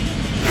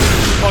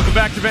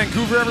Welcome back to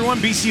Vancouver, everyone.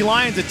 BC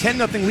Lions a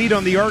 10-0 lead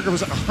on the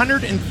Argos.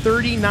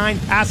 139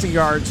 passing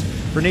yards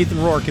for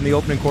Nathan Rourke in the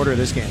opening quarter of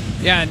this game.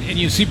 Yeah, and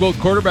you see both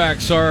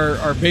quarterbacks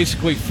are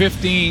basically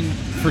 15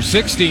 for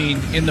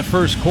 16 in the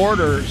first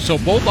quarter, so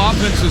both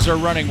offenses are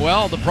running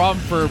well. The problem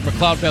for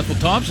McLeod Bethel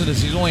Thompson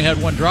is he's only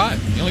had one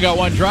drive. He only got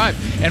one drive.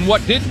 And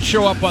what didn't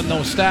show up on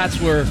those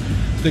stats were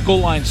the goal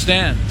line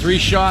stand. 3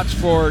 shots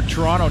for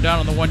Toronto down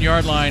on the 1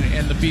 yard line,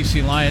 and the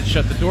BC Lions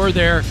shut the door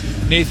there.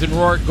 Nathan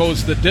Rourke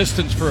goes the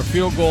distance for a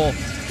field goal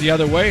the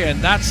other way, and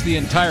that's the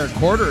entire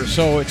quarter.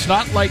 So it's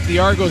not like the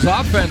Argos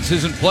offense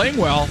isn't playing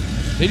well.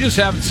 They just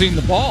haven't seen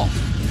the ball.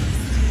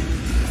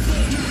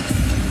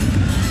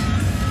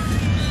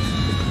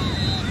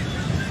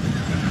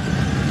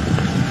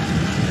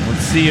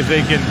 Let's see if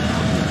they can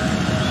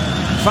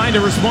find a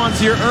response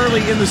here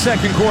early in the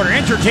second quarter.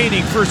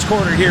 Entertaining first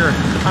quarter here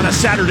on a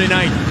Saturday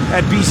night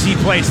at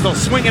BC Place. They'll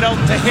swing it out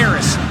to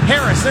Harris.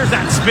 Harris, there's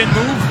that spin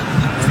move.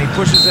 And he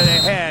pushes it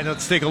ahead.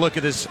 Let's take a look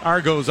at this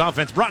Argos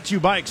offense, brought to you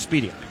by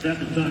Expedia.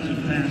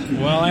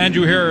 Well,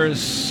 Andrew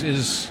Harris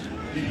is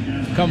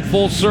come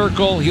full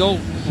circle. He'll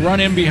run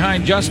in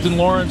behind Justin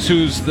Lawrence,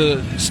 who's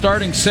the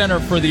starting center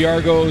for the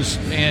Argos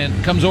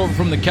and comes over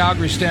from the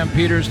Calgary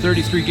Stampeders,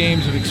 33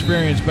 games of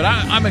experience. But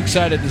I'm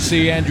excited to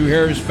see Andrew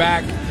Harris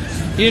back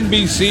in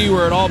BC,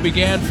 where it all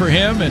began for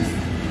him. And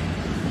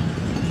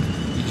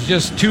he's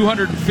just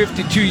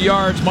 252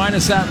 yards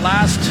minus that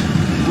last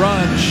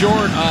run,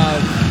 short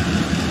of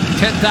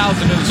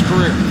 10,000 in his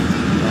career.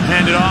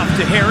 Hand it off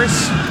to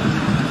Harris.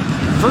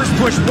 First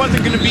push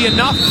wasn't going to be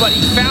enough, but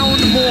he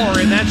found more,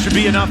 and that should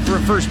be enough for a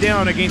first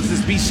down against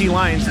this BC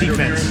Lions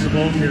defense.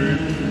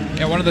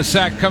 Yeah, one of the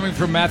sack coming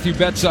from Matthew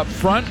Betts up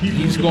front.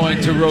 He's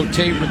going to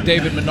rotate with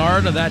David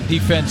Menard on that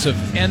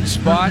defensive end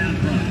spot.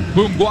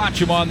 Boom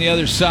Guachim on the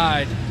other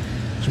side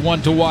is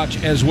one to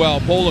watch as well.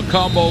 Bola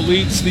Combo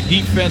leads the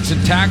defense in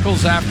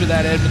tackles after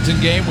that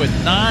Edmonton game with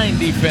 9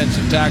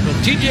 defensive tackles.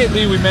 TJ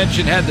Lee, we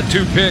mentioned, had the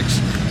 2 picks,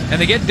 and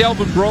they get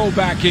Delvin Breaux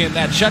back in,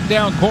 that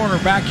shutdown corner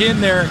back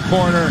in there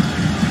corner.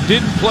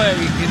 Didn't play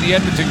in the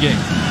Edmonton game.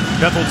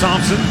 Bethel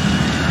Thompson,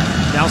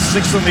 now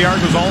 6th on the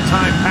Argos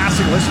all-time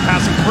passing list,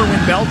 passing Kerwin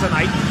Bell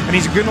tonight, and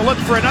he's going to look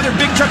for another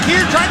big chuck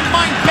here, trying to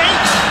find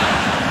Banks,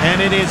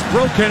 and it is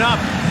broken up.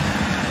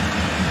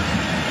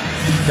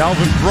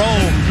 Delvin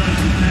Breaux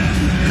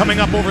coming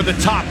up over the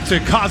top to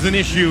cause an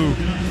issue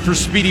for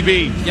Speedy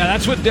B. Yeah,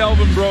 that's what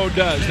Delvin Breaux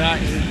does. Now,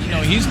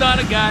 he's not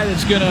a guy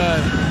that's going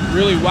to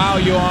really wow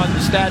you on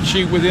the stat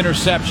sheet with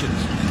interceptions,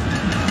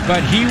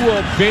 but he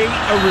will bait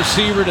a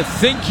receiver to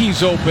think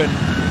he's open.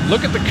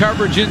 Look at the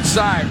coverage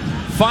inside,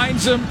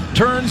 finds him,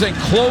 turns and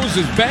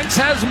closes. Banks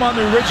has him on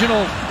the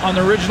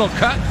original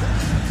cut,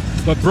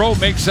 but Breaux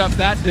makes up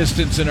that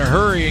distance in a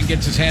hurry and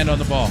gets his hand on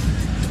the ball.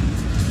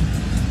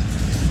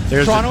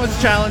 Toronto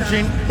is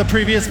challenging the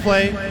previous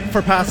play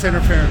for pass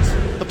interference.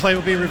 The play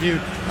will be reviewed.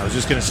 I was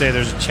just going to say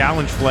there's a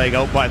challenge flag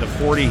out by the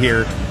 40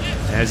 here,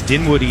 as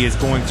Dinwiddie is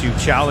going to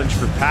challenge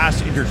for pass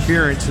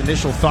interference.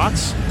 Initial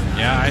thoughts?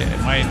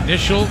 Yeah, my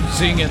initial,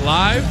 seeing it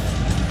live,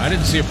 I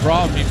didn't see a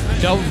problem.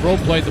 Delvin Breaux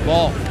played the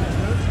ball.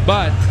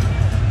 But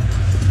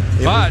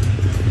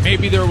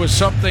maybe there was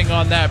something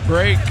on that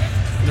break,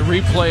 the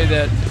replay,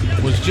 that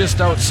was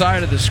just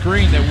outside of the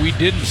screen that we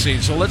didn't see.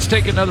 So let's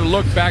take another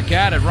look back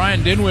at it.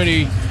 Ryan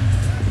Dinwiddie,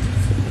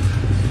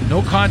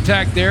 no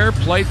contact there,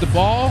 played the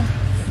ball.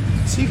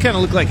 See, it kind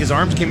of looked like his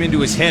arms came into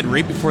his head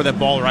right before that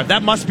ball arrived.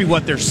 That must be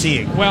what they're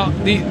seeing. Well,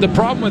 the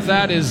problem with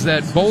that is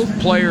that both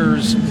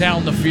players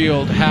down the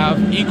field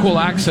have equal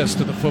access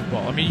to the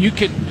football. I mean, you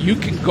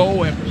can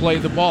go and play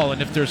the ball,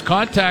 and if there's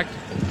contact.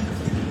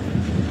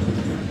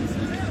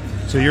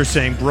 So you're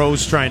saying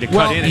Breaux's trying to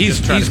cut in and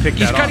just trying to pick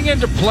that off. He's cutting in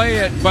to play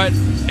it, but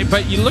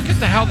you look at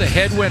how the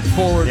head went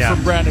forward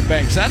from Brandon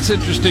Banks. That's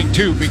interesting,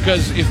 too,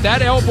 because if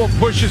that elbow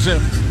pushes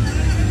him.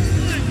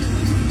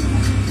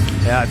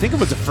 Yeah, I think it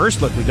was the first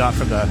look we got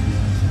from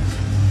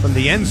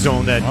the end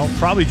zone that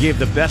probably gave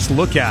the best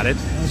look at it.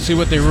 Let's see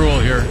what they rule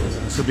here.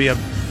 This will be a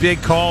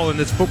big call in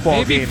this football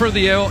game. Maybe for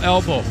the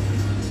elbow.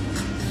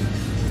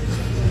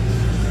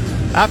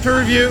 After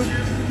review,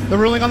 the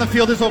ruling on the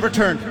field is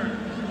overturned.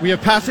 We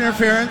have pass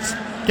interference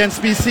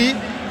against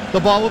BC. The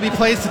ball will be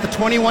placed at the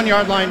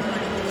 21-yard line,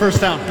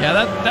 first down. Yeah,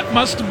 that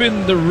must have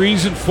been the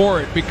reason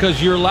for it,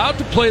 because you're allowed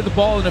to play the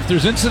ball, and if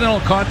there's incidental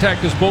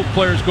contact as both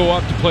players go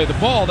up to play the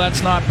ball,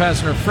 that's not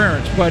pass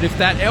interference. But if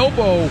that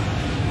elbow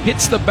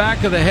hits the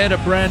back of the head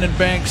of Brandon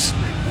Banks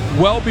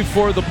well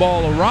before the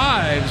ball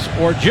arrives,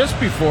 or just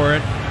before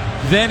it,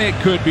 then it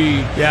could be.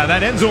 Yeah,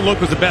 that end zone look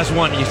was the best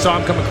one. You saw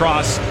him come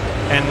across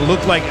and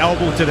look like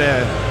elbow to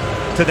the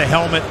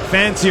helmet.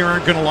 Fans here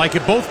aren't going to like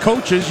it. Both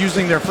coaches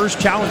using their first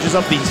challenges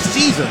of the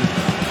season,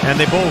 and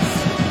they both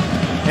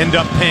end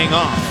up paying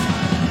off.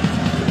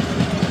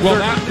 Well,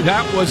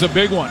 that was a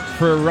big one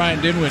for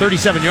Ryan Dinwiddie.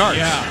 37 yards.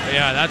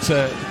 Yeah, that's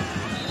a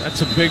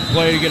big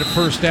play to get a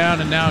first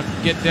down and now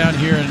get down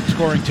here in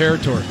scoring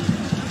territory.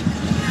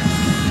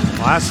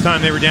 Last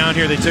time they were down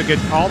here, they took it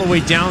all the way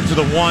down to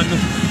the 1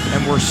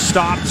 and were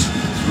stopped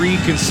 3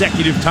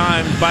 consecutive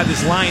times by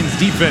this Lions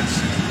defense.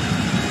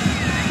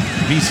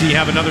 BC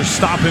have another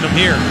stop in him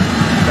here.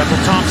 Bethel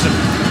Thompson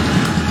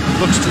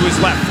looks to his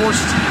left,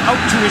 forced out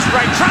to his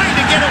right, trying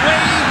to get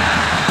away,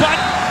 but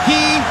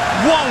he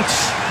won't.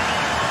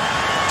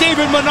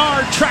 David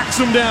Menard tracks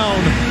him down.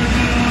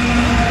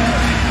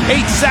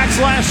 8 sacks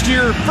last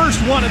year,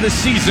 first one of the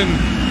season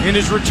in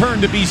his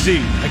return to BC.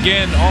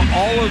 Again,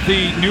 all of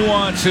the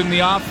nuance in the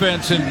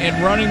offense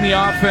and running the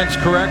offense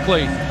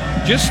correctly.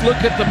 Just look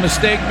at the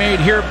mistake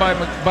made here by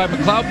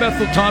McLeod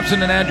Bethel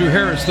Thompson and Andrew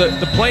Harris.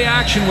 The play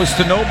action was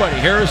to nobody.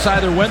 Harris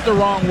either went the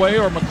wrong way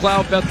or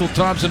McLeod Bethel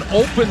Thompson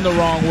opened the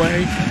wrong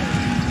way.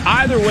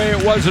 Either way,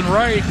 it wasn't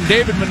right, and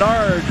David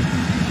Menard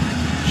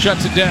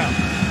shuts it down.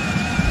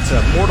 It's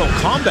a Mortal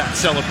Kombat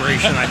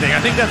celebration, I think.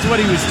 I think that's what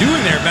he was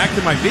doing there back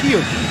to my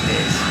video game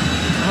days.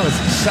 That was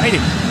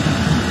exciting.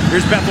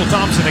 Here's Bethel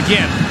Thompson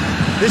again.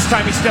 This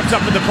time he steps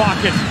up in the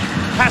pocket.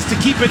 Has to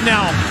keep it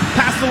now.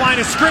 Past the line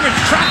of scrimmage.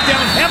 Tracked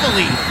down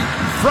heavily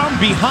from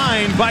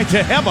behind by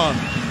Tehema.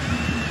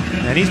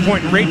 And he's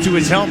pointing right to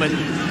his helmet.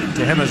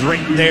 Tehema's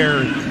right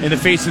there in the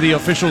face of the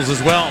officials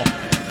as well.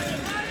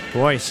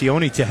 Boy,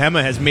 Sione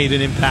Tehema has made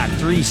an impact.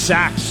 3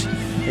 sacks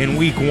in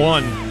week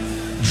 1.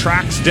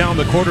 Tracks down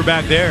the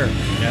quarterback there.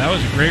 Yeah, that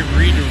was a great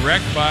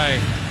redirect by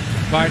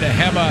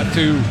Tehema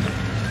to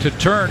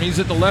turn. He's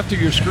at the left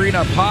of your screen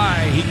up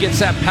high. He gets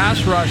that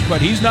pass rush, but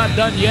he's not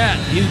done yet.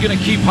 He's going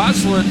to keep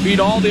hustling, beat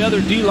all the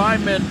other D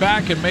linemen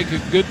back, and make a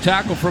good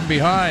tackle from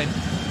behind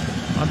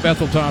on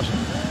Bethel Thompson.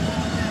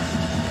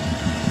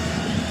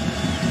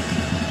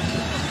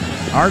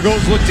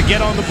 Argos look to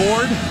get on the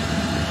board.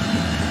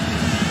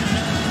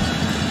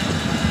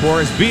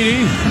 Boris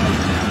Beatty,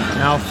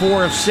 now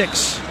 4 of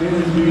 6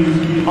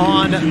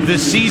 on the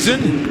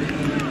season.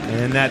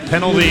 And that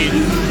penalty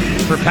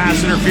for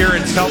pass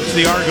interference helps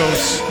the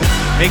Argos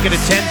make it a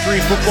 10-3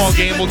 football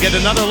game. We'll get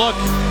another look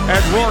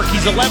at Rourke.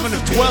 He's 11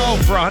 of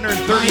 12 for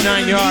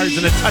 139 yards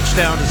and a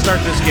touchdown to start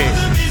this game.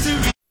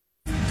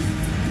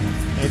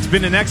 It's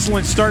been an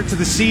excellent start to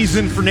the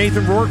season for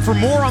Nathan Rourke. For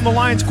more on the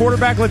Lions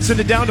quarterback, let's send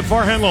it down to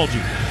Farhan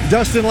Lalji.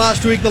 Dustin,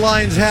 last week the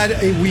Lions had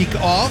a week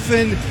off,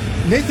 and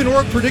Nathan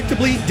Rourke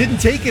predictably didn't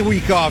take a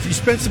week off. He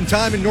spent some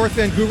time in North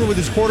Vancouver with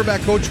his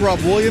quarterback coach, Rob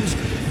Williams,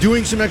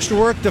 doing some extra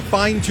work to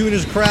fine-tune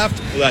his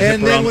craft.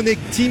 And then when the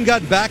team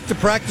got back to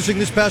practicing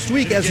this past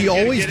week, as he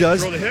always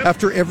does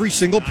after every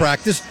single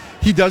practice,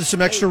 he does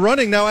some extra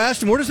running. Now I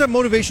asked him, where does that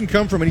motivation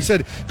come from? And he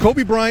said,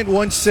 Kobe Bryant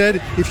once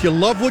said, if you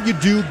love what you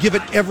do, give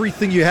it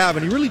everything you have.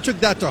 And he really took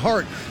that to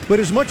heart. But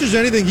as much as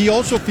anything, he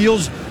also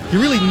feels he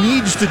really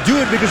needs to do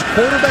it because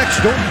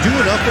quarterbacks don't do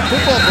enough at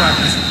football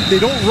practice. They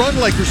don't run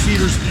like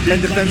receivers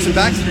and defensive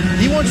backs.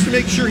 He wants to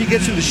make sure he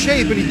gets into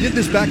shape, and he did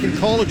this back in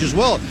college as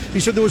well. He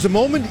said there was a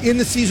moment in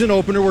the season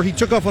opener where he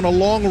took off on a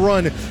long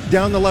run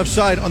down the left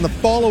side. On the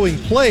following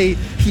play,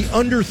 he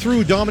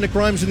underthrew Dominic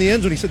Rhymes in the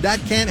end zone. He said, that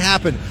can't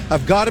happen.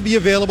 I've got to be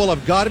available.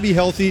 I've got to be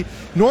healthy.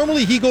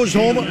 Normally, he goes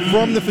home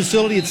from the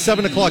facility at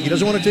 7 o'clock. He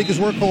doesn't want to take his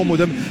work home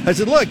with him. I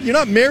said, look, you're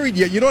not married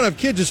yet. You don't have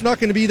kids. It's not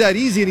going to be that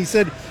easy. And he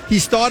said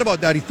he's thought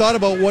about that. He thought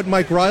about what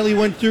Mike Riley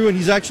went through, and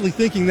he's actually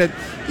thinking that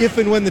if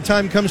and when the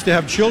time comes to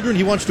have children,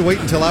 he wants to wait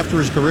until after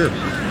his career.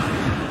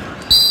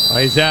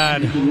 He's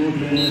had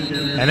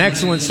an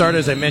excellent start,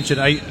 as I mentioned.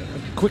 I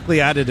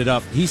quickly added it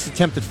up. He's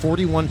attempted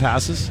 41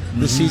 passes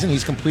this season.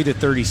 He's completed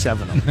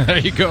 37 of them. There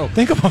you go.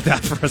 Think about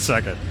that for a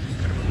second.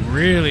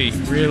 Really,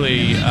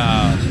 really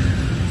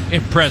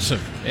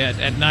impressive at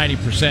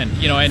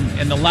 90%. You know,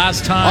 and the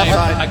last time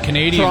a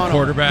Canadian Toronto,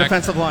 quarterback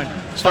defensive line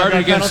started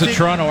against the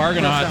Toronto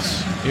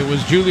Argonauts, it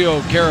was Julio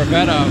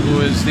Caravetta,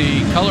 who is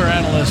the color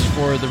analyst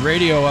for the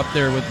radio up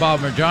there with Bob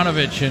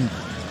Marjanovic. And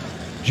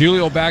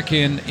Julio, back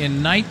in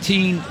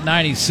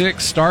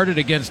 1996, started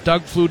against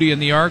Doug Flutie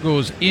and the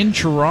Argos in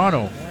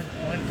Toronto.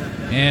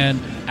 And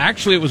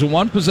actually, it was a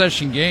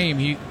one-possession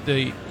game.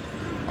 The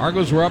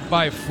Argos were up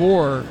by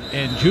 4,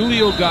 and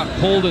Julio got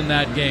pulled in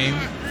that game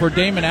for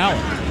Damon Allen,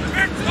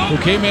 who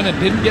came in and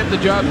didn't get the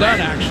job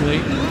done, actually.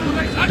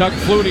 Doug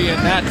Flutie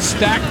and that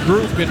stacked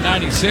group in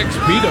 96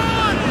 beat him.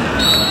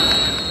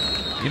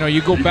 You know,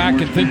 you go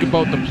back and think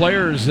about the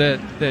players that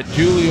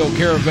Julio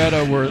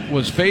Caravetta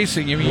was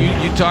facing. I mean,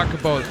 you talk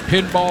about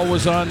Pinball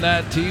was on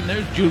that team.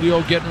 There's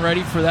Julio getting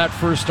ready for that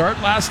first start.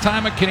 Last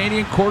time a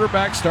Canadian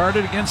quarterback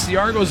started against the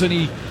Argos, and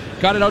he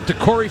got it out to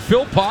Corey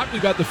Philpott. We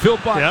got the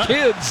Philpott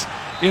kids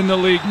in the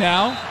league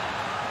now.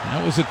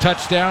 That was a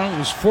touchdown. It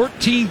was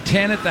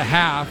 14-10 at the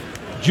half.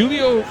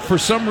 Julio, for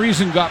some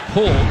reason, got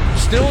pulled.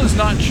 Still is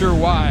not sure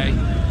why.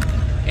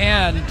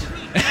 And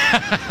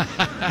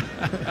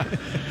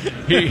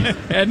he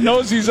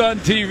knows he's on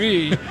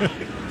TV.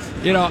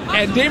 You know,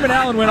 and Damon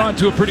Allen went on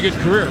to a pretty good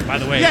career, by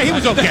the way. Yeah, he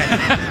was okay.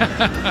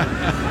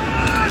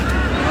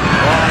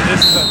 Oh,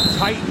 this is a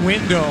tight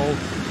window,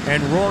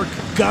 and Rourke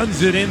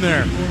guns it in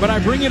there. But I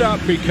bring it up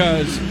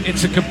because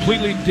it's a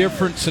completely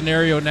different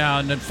scenario now,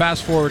 and then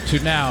fast forward to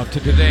now, to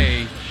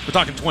today. We're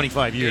talking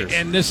 25 years.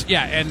 And this,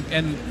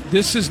 and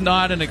this is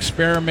not an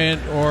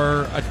experiment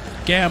or a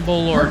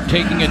gamble or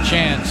taking a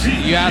chance.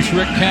 You ask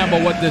Rick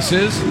Campbell what this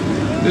is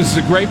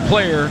a great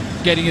player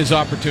getting his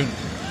opportunity.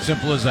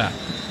 Simple as that.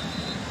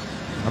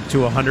 Up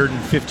to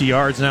 150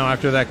 yards now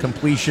after that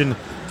completion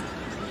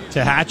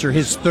to Hatcher,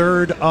 his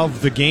third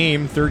of the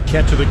game, third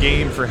catch of the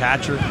game for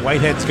Hatcher.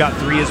 Whitehead's got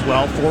 3 as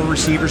well. 4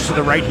 receivers to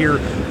the right here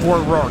for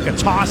Rourke. A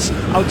toss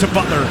out to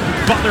Butler.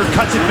 Butler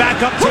cuts it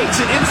back up, takes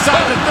it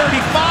inside the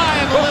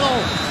 35. A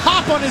little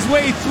hop on his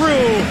way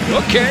through.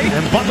 Okay.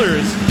 And Butler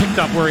is picked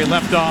up where he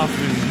left off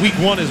in week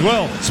 1 as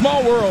well.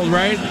 Small world,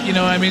 right? You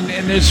know, I mean,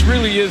 and this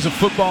really is a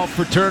football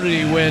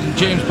fraternity. When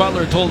James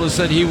Butler told us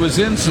that he was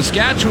in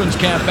Saskatchewan's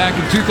camp back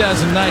in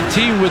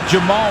 2019 with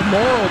Jamal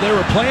Morrow, they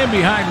were playing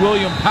behind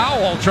William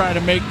Powell trying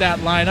to make that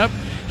lineup.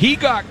 He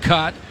got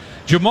cut.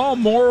 Jamal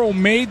Morrow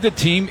made the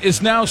team,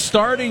 is now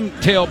starting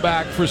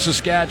tailback for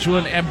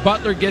Saskatchewan, and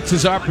Butler gets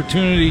his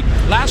opportunity.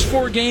 Last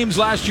 4 games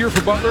last year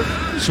for Butler,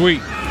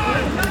 sweet.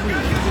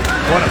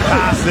 What a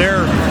pass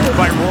there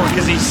by Rourke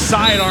as he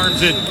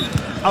sidearms it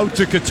out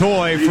to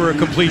Catoy for a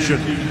completion.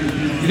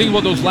 You think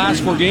about those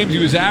last 4 games, he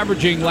was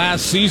averaging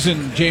last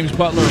season, James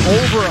Butler,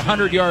 over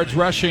 100 yards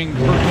rushing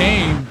per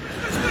game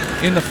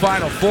in the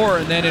Final 4,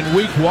 and then in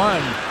week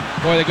 1,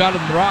 boy, they got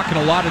him rocking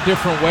a lot of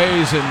different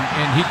ways,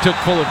 and he took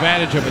full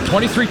advantage of it.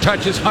 23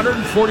 touches,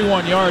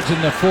 141 yards in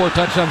the 4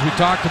 touchdowns we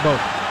talked about.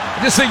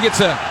 I just think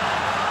it's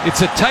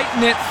a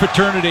tight-knit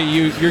fraternity.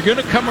 You're going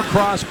to come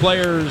across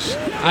players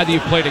either you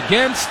played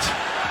against,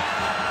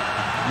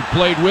 you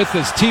played with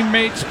as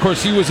teammates. Of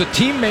course, he was a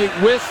teammate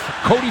with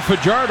Cody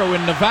Fajardo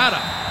in Nevada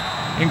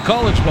in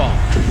college ball.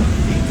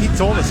 He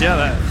told us,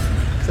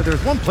 so there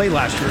was one play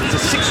last year. It was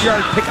a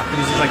 6-yard pickup, and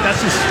he's like,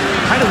 that's just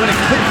kind of when it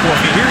clicked for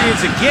me. Here he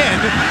is again,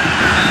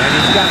 and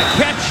he's got a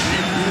catch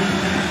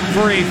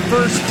for a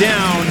first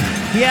down.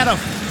 He had a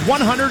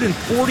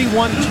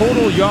 141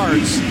 total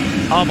yards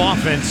of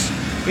offense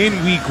in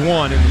week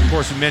 1, and of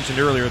course we mentioned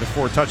earlier the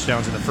 4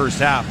 touchdowns in the first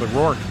half, but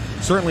Rourke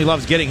certainly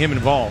loves getting him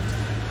involved.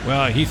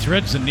 Well, he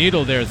threads the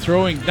needle there.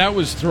 That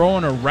was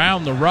throwing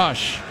around the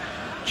rush,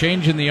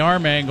 changing the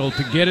arm angle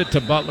to get it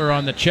to Butler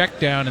on the check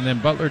down, and then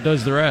Butler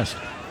does the rest.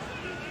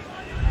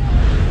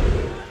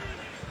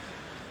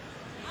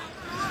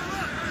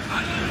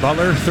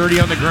 Butler,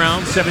 30 on the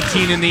ground,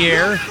 17 in the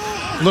air.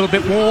 A little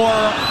bit more.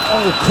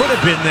 Oh, could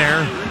have been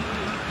there.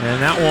 And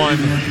that one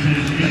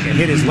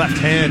hit his left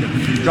hand,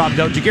 dropped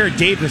out. Jagarrett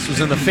Davis was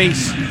in the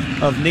face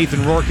of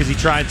Nathan Rourke as he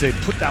tried to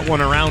put that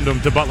one around him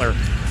to Butler.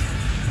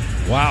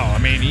 Wow, I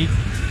mean,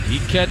 he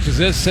catches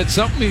this. Said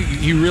something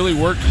he really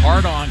worked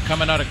hard on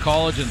coming out of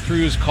college and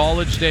through his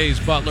college days,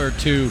 Butler,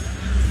 to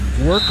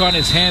work on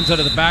his hands out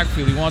of the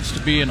backfield. He wants to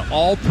be an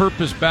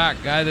all-purpose back,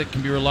 guy that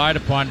can be relied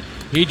upon.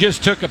 He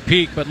just took a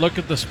peek, but look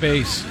at the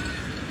space.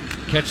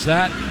 Catch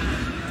that,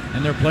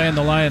 and they're playing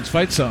the Lions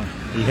fight song.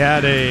 He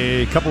had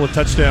a couple of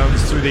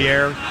touchdowns through the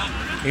air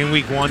in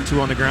week 1,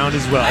 2 on the ground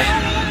as well.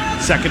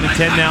 2nd and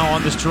 10 now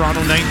on this Toronto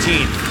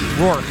 19.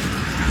 Rourke,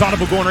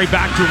 Donovan going right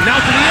back to him.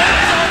 Now to the end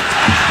zone.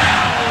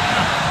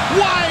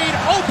 Touchdown! Wide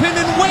open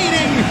and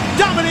waiting.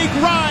 Dominique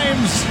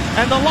Rhymes.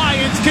 And the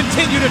Lions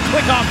continue to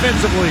click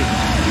offensively.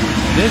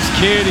 This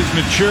kid is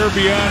mature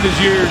beyond his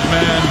years,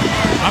 man.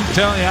 I'm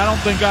telling you, I don't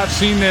think I've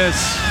seen this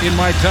in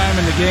my time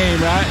in the game.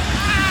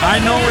 I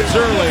know it's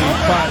early,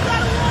 but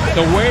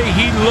the way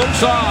he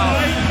looks off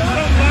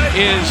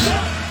is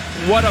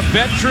what a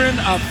veteran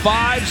of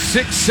 5,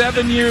 6,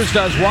 7 years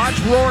does. Watch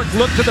Rourke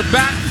look to the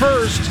back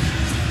first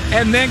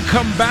and then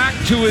come back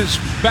to his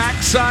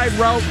backside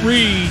route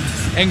read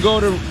and go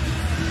to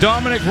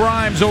Dominic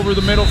Rhymes over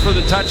the middle for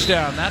the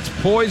touchdown. That's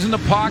poise in the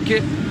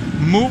pocket,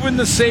 moving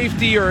the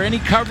safety or any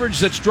coverage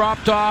that's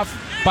dropped off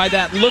by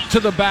that look to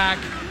the back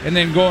and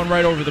then going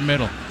right over the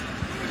middle.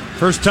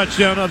 First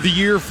touchdown of the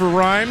year for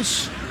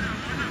Rhymes.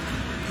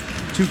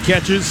 2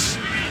 catches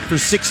for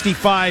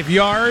 65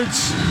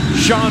 yards.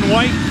 Sean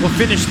White will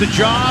finish the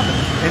job,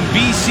 and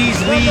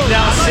BC's lead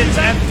now sits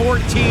at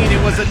 14.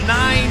 It was a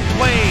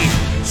 9-play,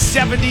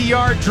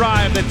 70-yard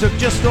drive that took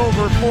just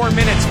over 4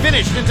 minutes,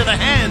 finished into the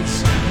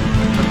hands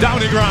of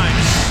Dominic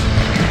Rhymes.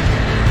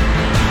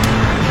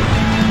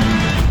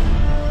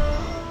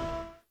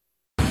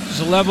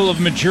 A level of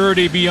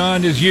maturity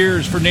beyond his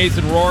years for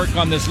Nathan Rourke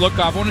on this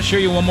look-off. I want to show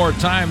you one more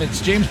time. It's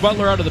James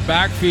Butler out of the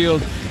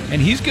backfield, and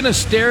he's going to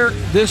stare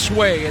this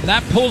way, and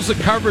that pulls the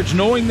coverage,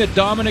 knowing that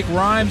Dominic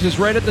Rhymes is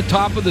right at the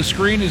top of the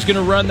screen. He's going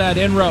to run that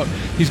in route.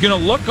 He's going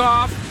to look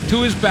off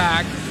to his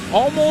back,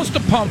 almost a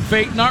pump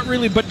fake, not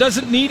really, but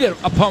doesn't need a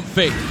pump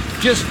fake.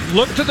 Just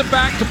look to the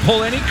back to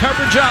pull any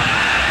coverage up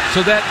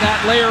so that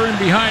that layer in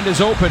behind is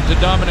open to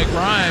Dominic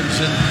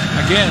Rhymes.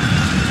 And again,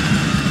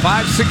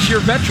 5, 6-year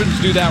veterans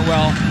do that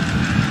well.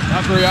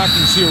 Not very often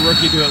to see a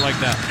rookie do it like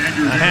that.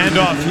 A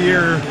handoff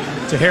here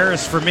to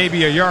Harris for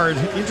maybe a yard.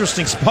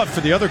 Interesting spot for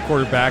the other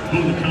quarterback.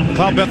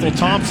 Cloud Bethel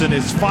Thompson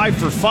is 5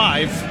 for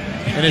 5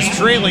 and is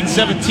trailing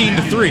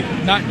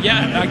 17-3. Not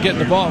getting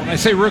the ball. When I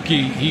say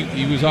rookie,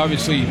 he was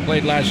obviously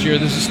played last year.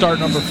 This is start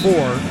number 4.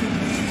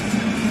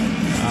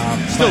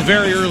 Still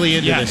very early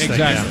into this thing.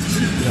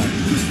 Exactly. Yeah.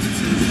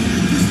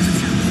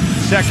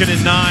 2nd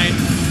and 9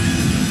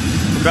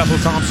 for Bethel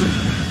Thompson.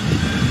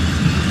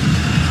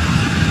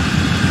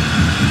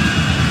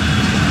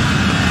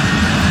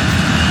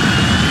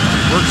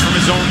 Works from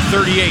his own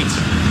 38.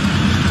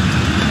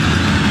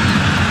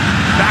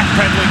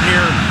 backpedaling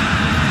here,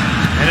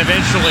 and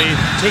eventually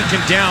taken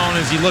down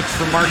as he looked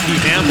for Marquis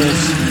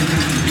Hambles.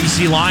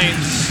 BC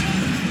Lions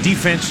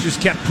defense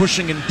just kept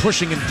pushing and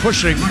pushing and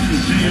pushing,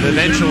 and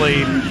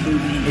eventually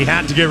he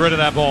had to get rid of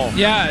that ball.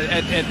 Yeah,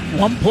 at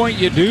one point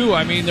you do.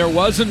 I mean, there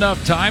was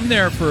enough time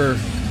there for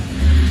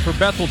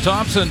Bethel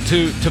Thompson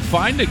to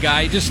find a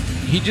guy.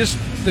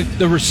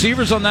 The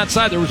receivers on that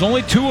side, there was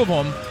only 2 of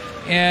them,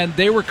 and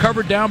they were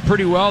covered down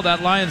pretty well.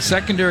 That Lions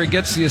secondary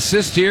gets the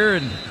assist here,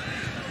 and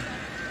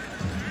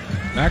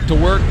back to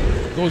work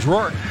goes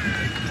Rourke.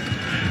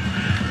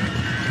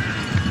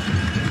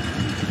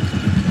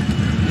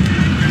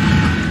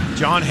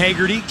 John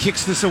Haggerty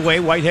kicks this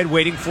away. Whitehead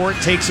waiting for it,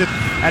 takes it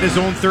at his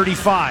own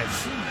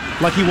 35.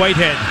 Lucky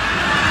Whitehead,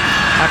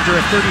 after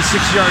a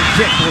 36-yard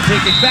kick, will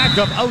take it back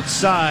up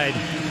outside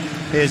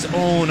his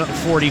own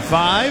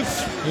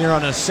 45 here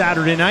on a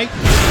Saturday night.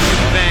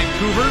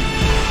 Vancouver.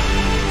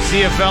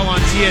 CFL on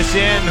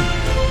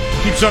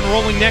TSN keeps on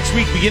rolling next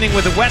week, beginning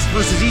with a West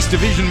versus East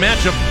Division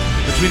matchup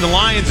between the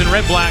Lions and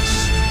Red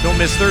Blacks. Don't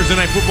miss Thursday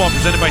Night Football,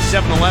 presented by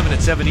 7-Eleven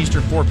at 7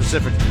 Eastern, 4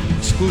 Pacific.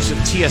 Exclusive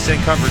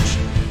TSN coverage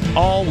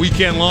all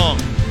weekend long.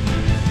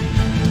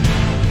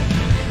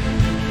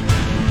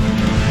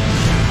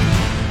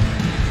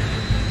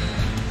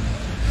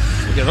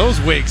 Look at those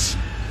wigs.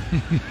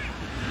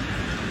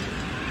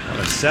 What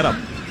a setup.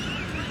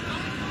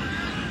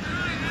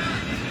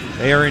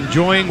 They are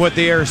enjoying what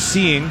they are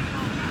seeing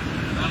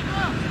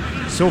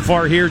so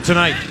far here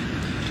tonight.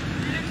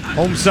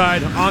 Home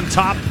side on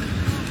top.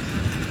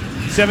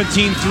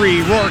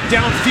 17-3. Rourke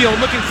downfield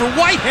looking for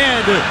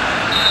Whitehead.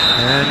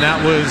 And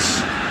that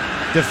was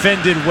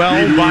defended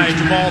well by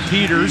Jamal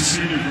Peters.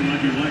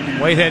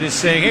 Whitehead is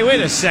saying, hey, wait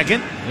a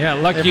second. Yeah,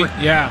 lucky.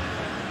 Yeah,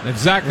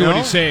 exactly what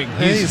he's saying.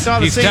 He saw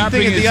the same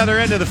thing at the other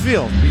end of the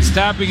field. He's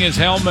tapping his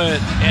helmet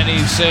and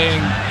he's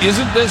saying,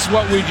 isn't this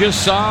what we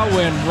just saw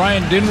when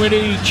Ryan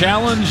Dinwiddie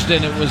challenged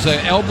and it was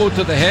an elbow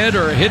to the head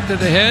or a hit to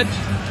the head?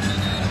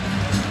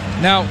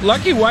 Now,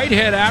 Lucky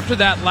Whitehead, after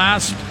that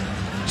last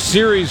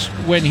series,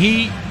 when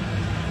he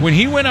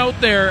went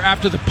out there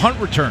after the punt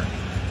return,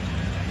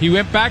 he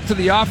went back to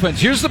the offense.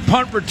 Here's the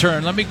punt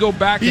return. Let me go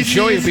back and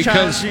show you,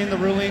 because challenging the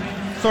ruling.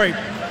 Sorry,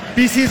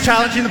 BC is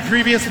challenging the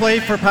previous play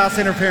for pass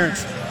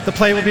interference. The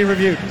play will be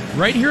reviewed.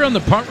 Right here on the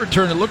punt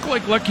return, it looked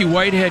like Lucky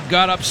Whitehead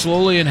got up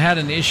slowly and had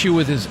an issue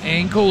with his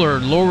ankle or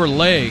lower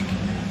leg.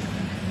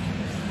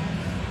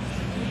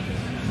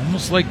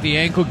 Almost like the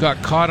ankle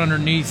got caught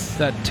underneath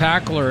that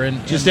tackler,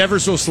 and just ever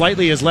so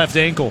slightly his left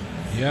ankle.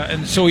 Yeah,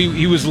 and so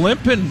he was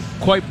limping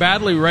quite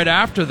badly right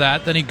after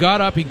that. Then he got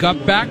up, he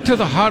got back to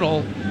the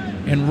huddle,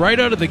 and right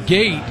out of the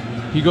gate,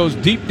 he goes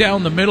deep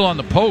down the middle on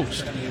the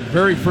post.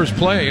 Very first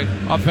play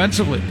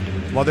offensively.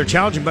 Well, they're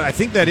challenging, but I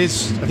think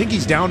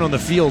he's down on the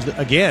field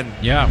again.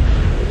 Yeah.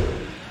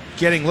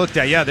 Getting looked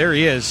at. Yeah, there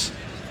he is.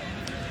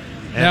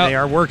 And now, they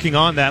are working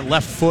on that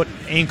left foot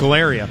ankle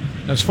area.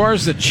 As far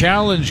as the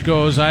challenge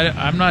goes,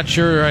 I'm not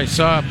sure I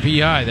saw a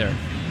PI there.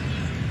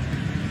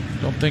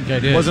 Don't think I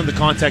did. It wasn't the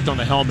contact on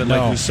the helmet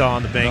like we saw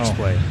on the Banks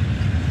play.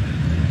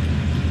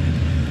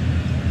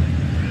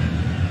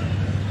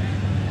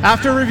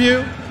 After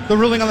review, the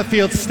ruling on the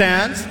field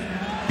stands.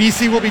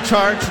 BC will be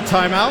charged to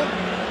timeout.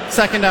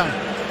 Second down.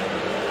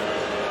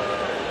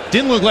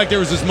 Didn't look like there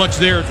was as much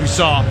there as we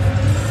saw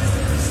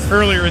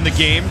earlier in the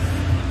game.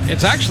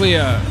 It's actually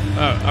a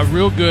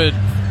real good.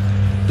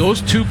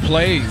 Those two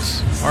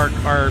plays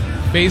are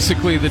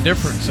basically the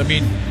difference. I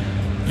mean,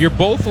 you're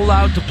both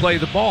allowed to play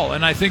the ball,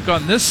 and I think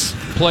on this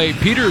play,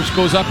 Peters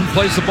goes up and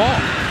plays the ball.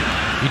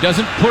 He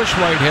doesn't push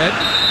Whitehead.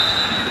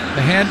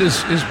 The hand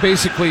is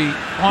basically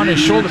on his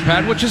shoulder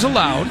pad, which is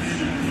allowed,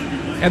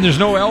 and there's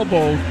no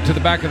elbow to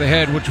the back of the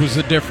head, which was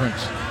the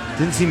difference.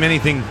 Didn't seem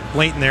anything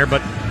blatant there,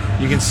 but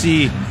you can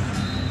see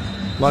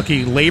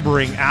Lucky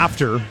laboring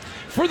after.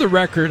 For the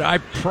record, I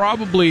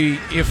probably,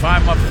 if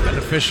I'm an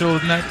official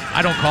in that,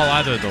 I don't call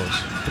either of those,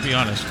 to be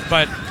honest.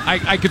 But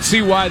I could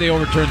see why they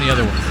overturned the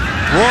other one.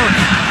 Rourke,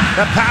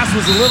 that pass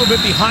was a little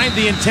bit behind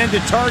the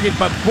intended target,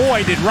 but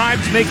boy, did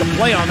Rhymes make a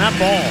play on that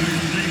ball.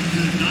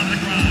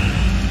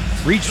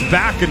 Reached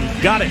back and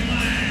got it.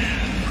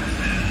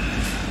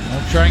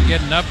 I'll try and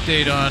get an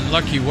update on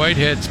Lucky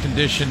Whitehead's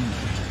condition,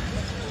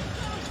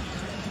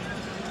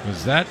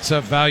 because that's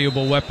a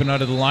valuable weapon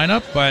out of the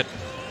lineup, but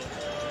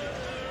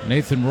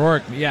Nathan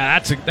Rourke, yeah,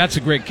 that's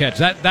a great catch.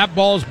 That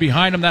ball's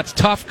behind him. That's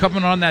tough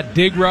coming on that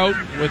dig route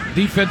with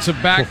defensive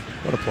back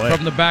what a play.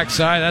 From the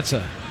backside. That's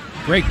a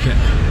great catch.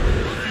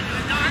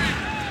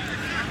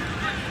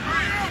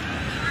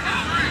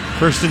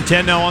 1st and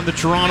 10 now on the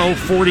Toronto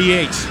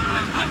 48.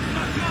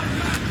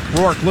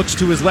 Rourke looks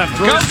to his left,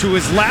 throws to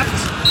his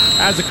left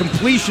as a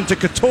completion to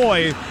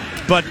Catoy,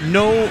 but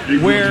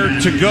nowhere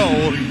to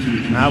go.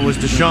 That was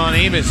Deshaun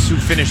Amos who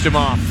finished him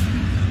off.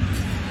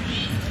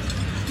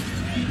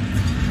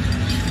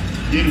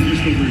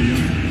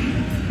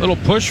 Little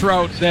push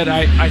route that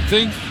I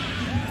think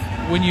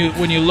when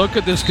you look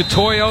at this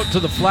Catoy out to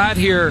the flat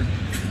here,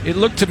 it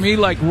looked to me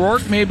like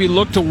Rourke maybe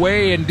looked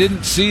away and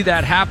didn't see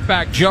that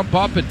halfback jump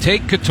up and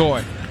take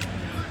Catoy.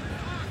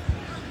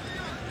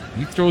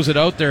 He throws it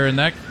out there, and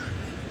that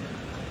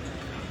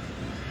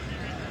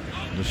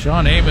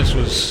Deshaun Amos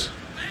was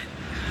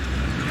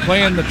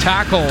playing the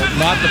tackle,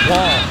 not the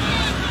ball.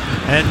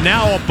 And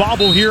now a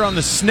bobble here on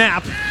the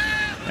snap,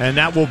 and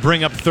that will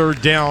bring up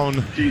third down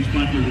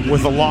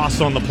with a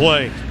loss on the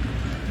play.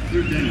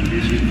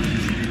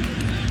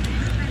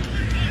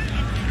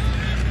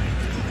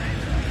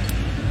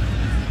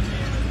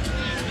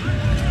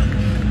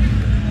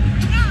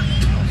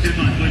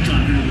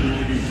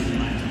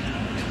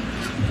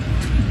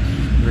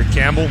 Rick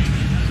Campbell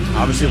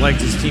obviously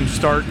liked his team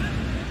start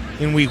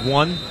in week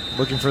 1,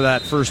 looking for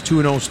that first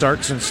 2-0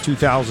 start since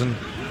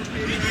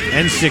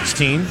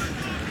 2016.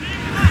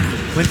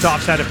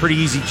 Flintoff's had a pretty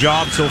easy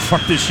job so far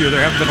this year.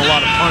 There haven't been a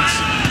lot of punts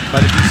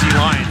by the BC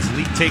Lions.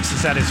 Leak takes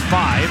us at his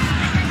 5,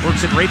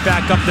 works it right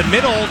back up the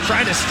middle,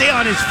 trying to stay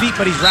on his feet,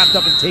 but he's wrapped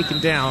up and taken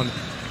down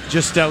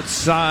just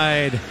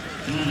outside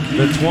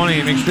the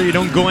 20. Make sure you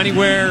don't go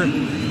anywhere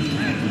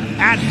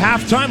at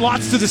halftime.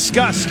 Lots to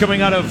discuss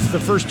coming out of the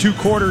first 2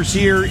 quarters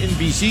here in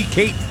BC.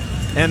 Kate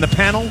and the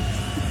panel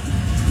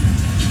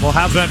will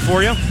have that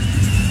for you.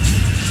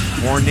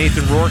 More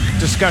Nathan Rourke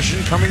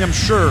discussion coming, I'm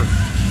sure.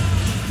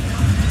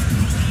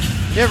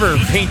 You ever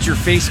paint your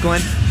face,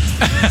 Glenn?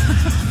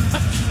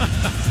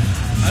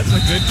 That's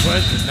a good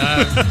question.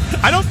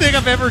 I don't think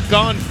I've ever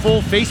gone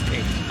full face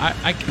paint.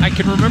 I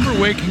can remember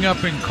waking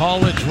up in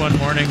college one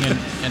morning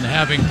and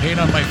having paint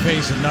on my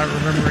face and not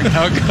remembering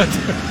how it got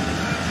there.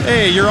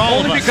 Hey, you're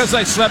all Only because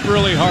I slept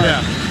really hard.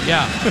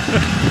 Yeah.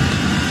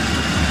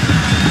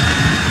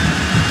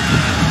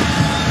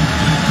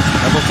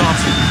 Neville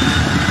Thompson.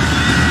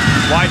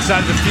 Wide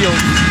side of the field.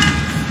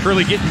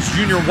 Curly Gittins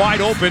Jr.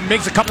 wide open.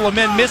 Makes a couple of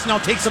men miss. Now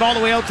takes it all the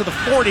way out to the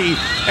 40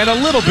 and a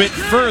little bit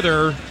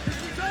further.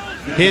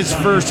 His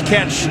first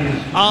catch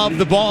of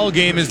the ball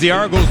game as the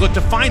Argos look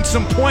to find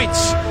some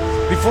points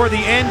before the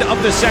end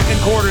of the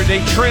second quarter. They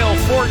trail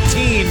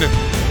 14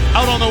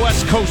 out on the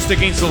West Coast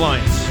against the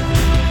Lions.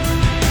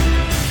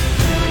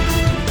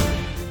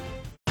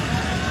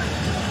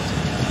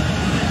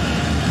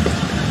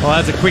 Well,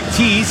 that's a quick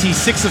tease. He's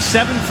 6 of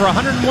 7 for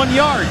 101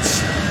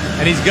 yards.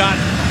 And he's got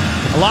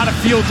a lot of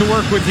field to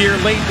work with here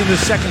late in the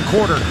second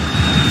quarter.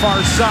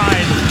 Far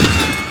side.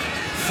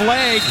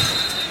 Flag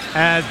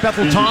as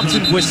Bethel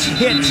Thompson was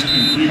hit,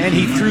 and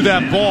he threw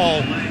that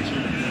ball.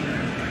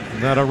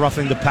 Not a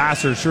roughing the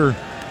passer. Sure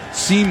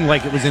seemed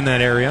like it was in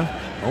that area.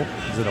 Oh,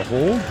 is it a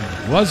hold?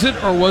 Was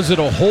it, or was it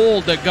a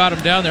hold that got him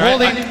down there?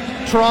 Holding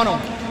Toronto,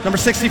 number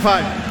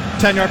 65.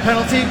 10-yard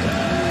penalty.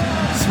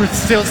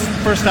 Steals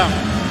first down.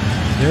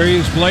 There he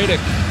is,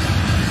 Bladek.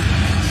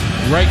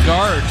 Right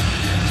guard.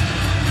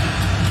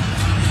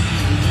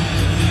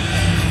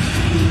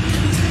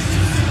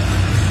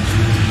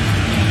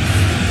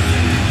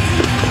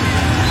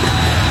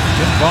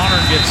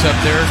 Bonner gets up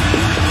there.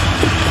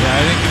 Yeah,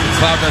 I think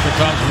Cloud Bethel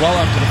Thompson, well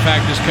up to the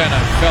fact, just kind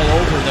of fell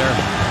over there.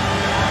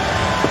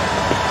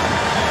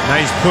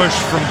 Nice push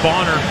from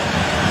Bonner.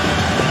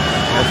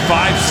 Had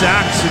 5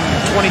 sacks in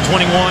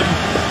 2021.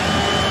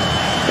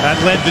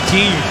 That led the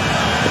team.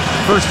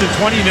 First and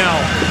 20 now.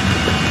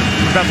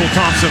 Bethel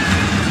Thompson.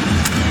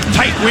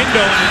 Tight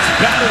window, and it's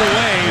batted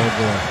away. Oh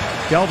boy.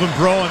 Delvin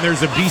Breaux, and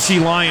there's a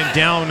BC Lion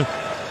down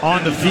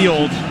on the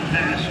field.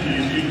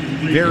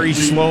 Very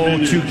slow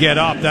to get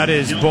up. That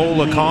is Bo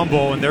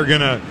Lacombo, and they're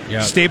going to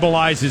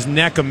stabilize his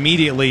neck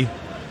immediately.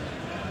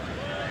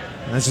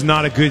 This is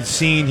not a good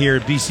scene here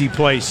at BC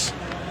Place.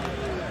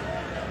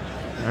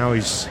 Now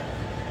he's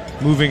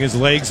moving his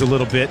legs a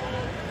little bit.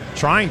 He's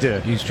trying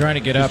to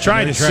get up. He's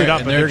trying to sit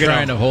up, and they're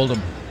trying to hold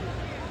him.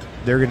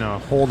 They're going to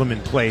hold him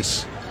in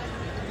place.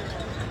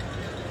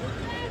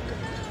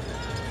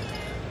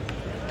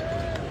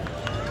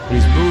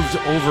 He's moved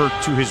over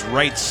to his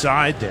right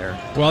side there.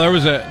 Well,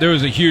 there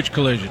was a huge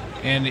collision,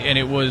 and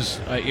it was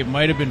it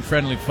might have been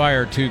friendly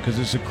fire too, because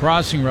it's a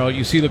crossing route.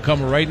 You see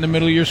Lacombo right in the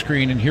middle of your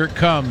screen, and here it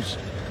comes,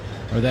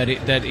 or that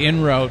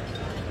in route,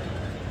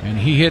 and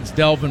he hits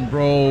Delvin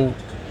Breaux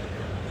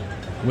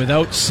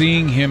without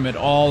seeing him at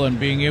all and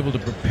being able to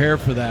prepare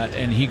for that,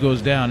 and he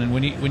goes down. And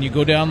when you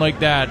go down like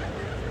that,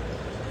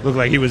 looked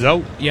like he was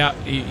out. Yeah,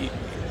 he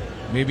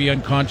maybe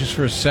unconscious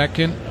for a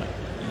second.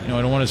 You know,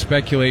 I don't want to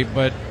speculate,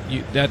 but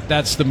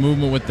that's the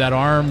movement with that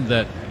arm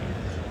that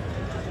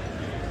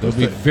they'll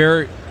be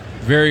very,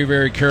 very,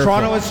 very careful.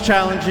 Toronto is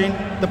challenging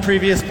the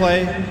previous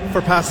play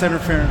for pass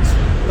interference.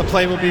 The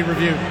play will be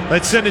reviewed.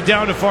 Let's send it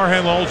down to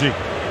Farhan Lalji.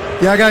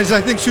 Yeah, guys, I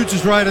think Suits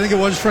is right. I think it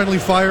was friendly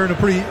fire and a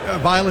pretty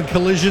violent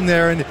collision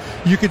there. And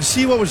you could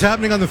see what was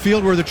happening on the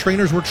field where the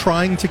trainers were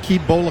trying to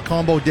keep Bo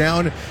Lacombo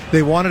down.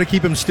 They wanted to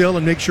keep him still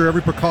and make sure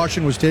every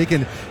precaution was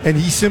taken. And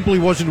he simply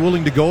wasn't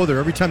willing to go there.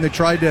 Every time they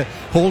tried to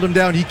hold him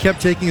down, he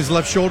kept taking his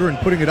left shoulder and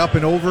putting it up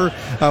and over.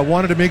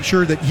 Wanted to make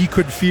sure that he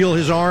could feel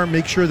his arm,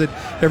 make sure that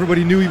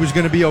everybody knew he was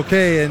going to be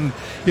okay. And,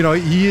 you know,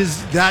 he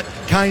is that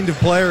kind of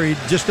player. He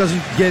just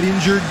doesn't get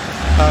injured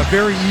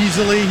very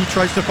easily. He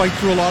tries to fight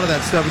through a lot of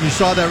that stuff, and you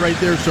saw that right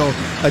there. So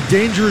a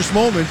dangerous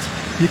moment.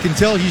 You can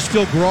tell he's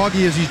still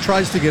groggy as he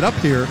tries to get up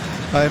here,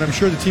 and I'm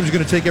sure the team's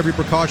going to take every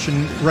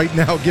precaution right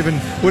now, given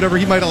whatever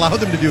he might allow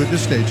them to do at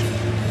this stage.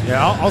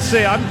 Yeah, I'll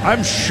say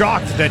I'm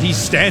shocked that he's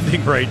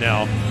standing right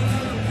now.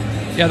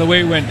 Yeah, the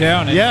way it went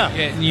down. And, Yeah.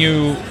 and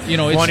you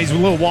know, Well, and he's a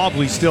little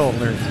wobbly still.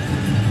 They're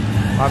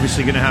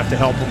obviously going to have to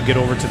help him get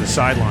over to the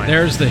sideline.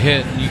 there's the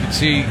hit. And you can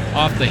see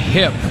off the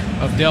hip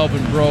of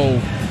Delvin Breaux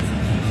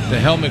the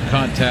helmet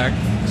contact.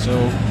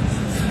 So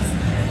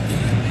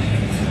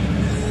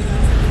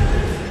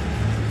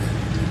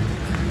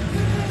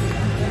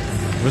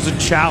It was a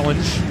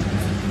challenge.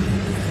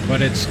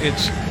 but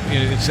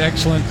it's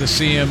excellent to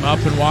see him up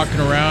and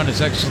walking around.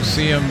 It's excellent to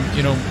see him,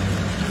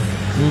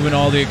 moving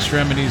all the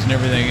extremities and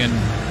everything.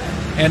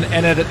 And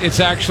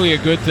it's actually a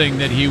good thing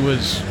that he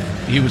was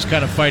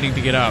kind of fighting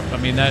to get up. I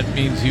mean, that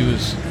means he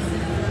was.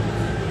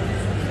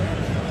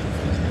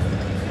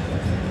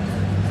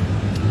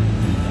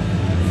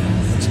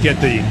 Let's get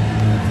the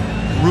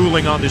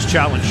ruling on this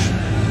challenge.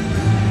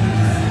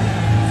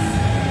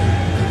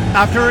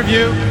 After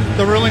review,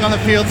 the ruling on the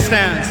field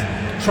stands.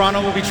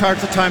 Toronto will be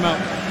charged a timeout.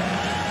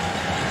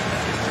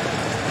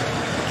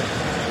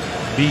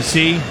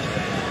 BC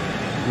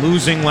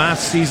losing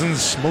last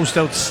season's most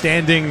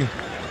outstanding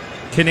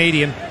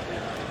Canadian.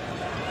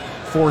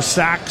 4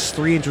 sacks,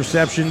 3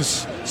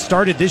 interceptions.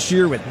 Started this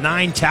year with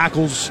 9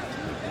 tackles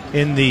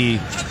in the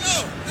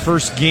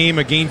first game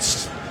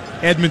against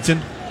Edmonton.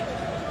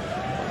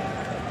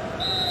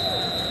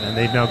 And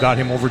they've now got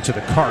him over to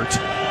the cart.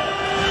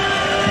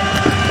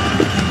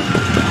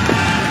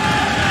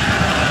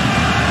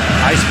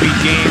 High-speed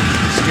game,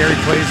 scary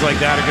plays like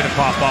that are going to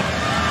pop up.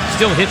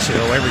 Still hits you,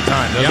 though, every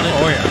time, doesn't it?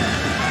 Oh, yeah.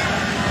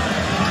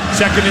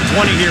 2nd and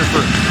 20 here for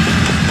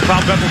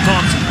McLeod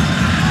Bethel-Thompson.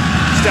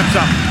 Steps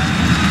up.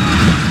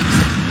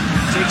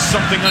 Takes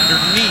something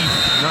underneath.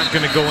 Not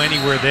going to go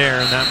anywhere there,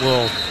 and that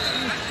will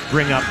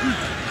bring up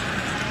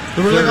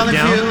The ruling on the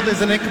down. field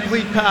is an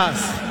incomplete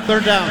pass.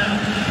 3rd down.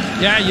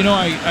 Yeah,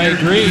 I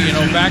agree.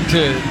 Back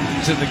to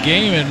the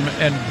game,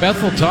 and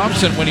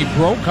Bethel-Thompson, when he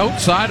broke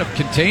outside of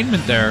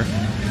containment there,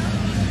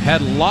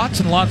 had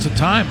lots and lots of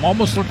time.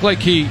 Almost looked like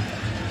he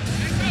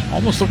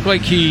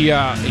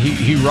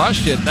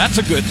rushed it. That's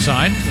a good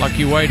sign.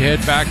 Lucky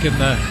Whitehead back in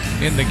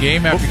the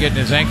game after getting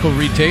his ankle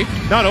retaped.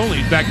 Not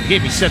only back in the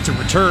game, he set to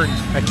return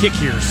a kick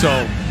here,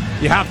 so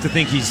you have to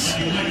think he's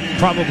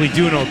probably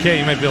doing okay.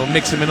 You might be able to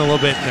mix him in a little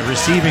bit in the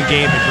receiving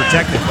game and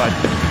protect it, but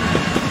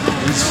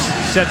he's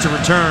set to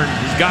return.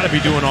 He's got to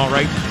be doing all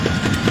right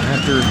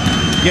after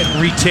getting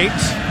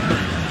retaped.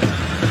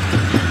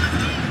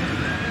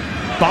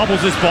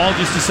 Bobbles this ball,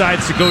 just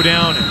decides to go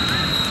down and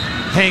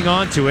hang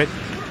on to it.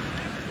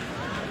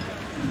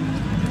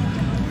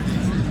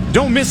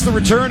 Don't miss the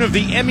return of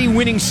the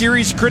Emmy-winning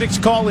series critics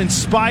call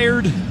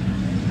inspired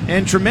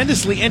and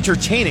tremendously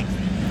entertaining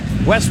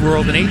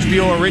Westworld, an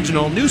HBO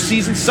original. New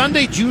season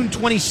Sunday, June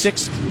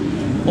 26th,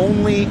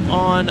 only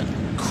on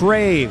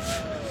Crave.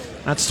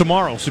 That's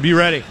tomorrow, so be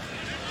ready.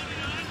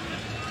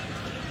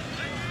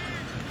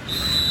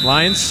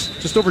 Lions,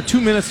 just over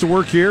 2 minutes to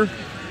work here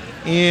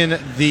in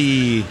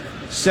the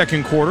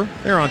second quarter.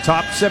 They're on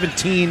top,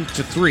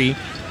 17-3.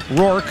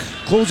 Rourke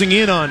closing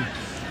in on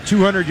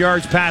 200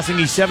 yards passing.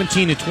 He's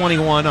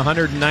 17-21,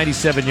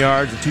 197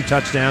 yards and 2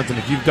 touchdowns. And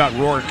if you've got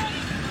Rourke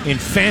in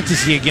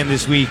fantasy again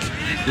this week,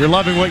 you're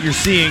loving what you're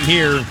seeing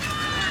here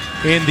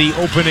in the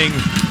opening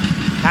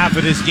half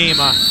of this game.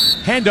 A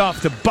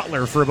handoff to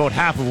Butler for about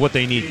half of what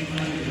they need.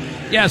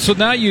 Yeah, so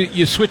now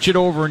you switch it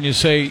over and you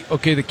say,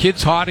 okay, the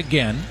kid's hot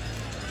again.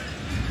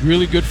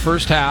 Really good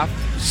first half.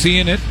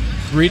 Seeing it,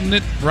 reading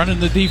it, running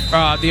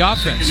the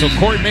offense. So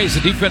Corey Mays,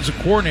 the defensive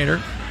coordinator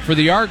for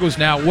the Argos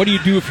now, what do you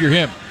do if you're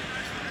him?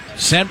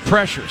 Send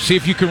pressure. See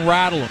if you can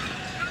rattle him.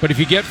 But if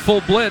you get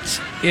full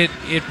blitz, it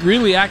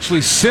really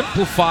actually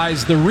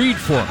simplifies the read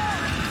for him.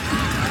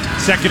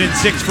 2nd and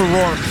 6 for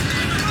Rourke.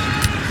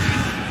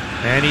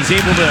 And he's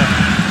able to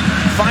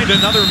find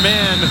another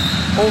man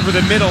over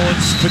the middle.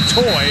 It's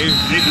Katoy.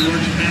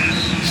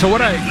 So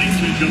what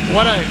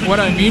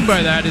I mean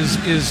by that is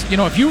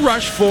if you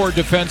rush forward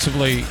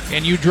defensively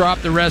and you drop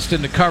the rest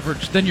into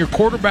coverage, then your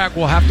quarterback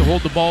will have to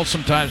hold the ball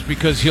sometimes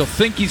because he'll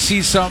think he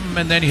sees something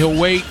and then he'll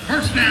wait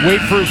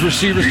for his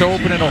receivers to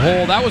open in a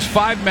hole. That was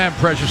 5-man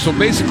pressure, so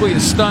basically a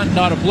stunt,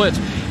 not a blitz.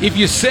 If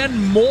you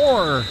send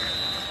more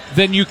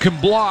than you can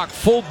block,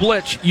 full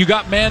blitz, you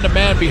got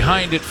man-to-man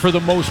behind it for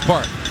the most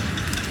part.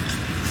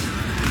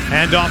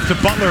 Hand off to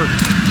Butler.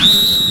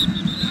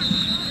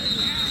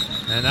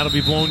 And that'll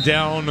be blown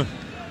down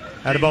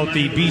at about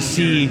the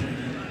BC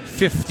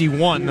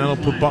 51. That'll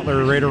put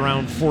Butler right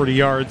around 40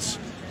 yards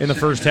in the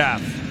first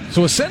half.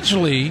 So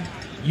essentially,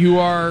 you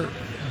are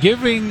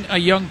giving a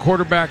young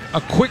quarterback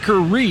a quicker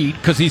read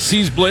because he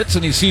sees blitz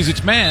and he sees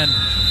its man.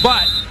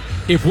 But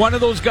if one of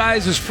those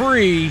guys is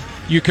free,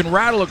 you can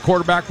rattle a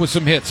quarterback with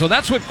some hits. So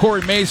that's what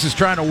Corey Mays is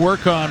trying to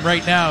work on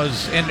right now,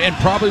 and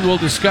probably will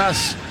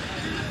discuss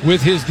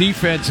with his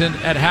defense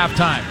at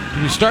halftime.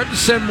 You start to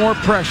send more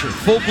pressure,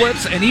 full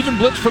blitz, and even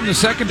blitz from the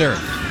secondary.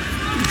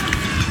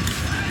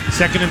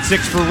 2nd and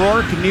 6 for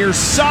Rourke, near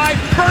side.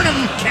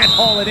 Burnham can't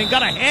haul it in.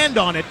 Got a hand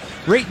on it.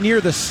 right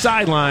near the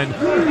sideline,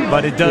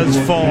 but it does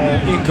fall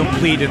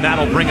incomplete, and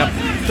that'll bring up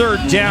third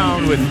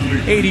down with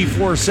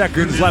 84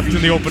 seconds left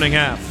in the opening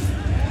half.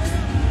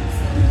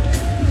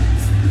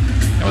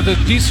 With a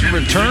decent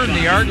return,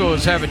 the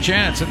Argos have a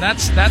chance, and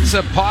that's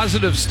a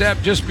positive step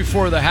just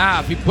before the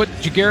half. He put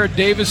Jagarrett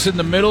Davis in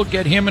the middle,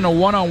 get him in a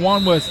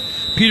one-on-one with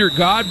Peter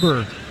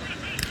Godber.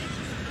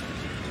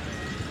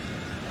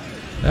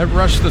 That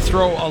rushed the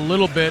throw a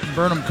little bit, and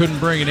Burnham couldn't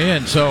bring it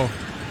in, so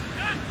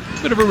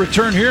a bit of a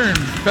return here, and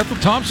Bethel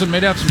Thompson may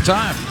have some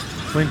time.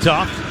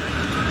 Flintoff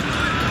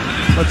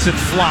lets it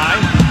fly.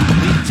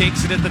 He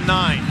takes it at the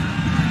 9.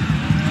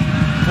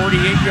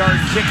 48-yard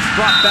kick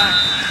brought back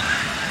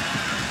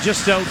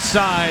just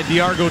outside the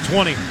Argo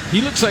 20.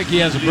 He looks like he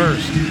has a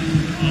burst.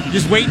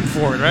 Just waiting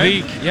for it,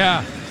 right? Leak,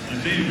 yeah.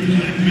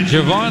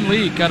 Javon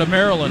Leak out of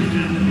Maryland.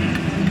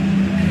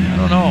 I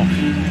don't know.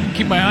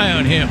 Keep my eye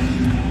on him.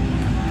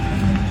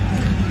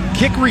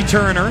 Kick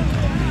returner.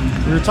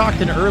 We were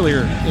talking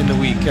earlier in the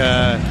week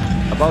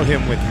about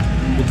him with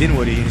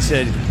Dinwiddie. He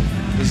said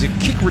he's a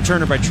kick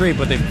returner by trade,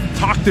 but they've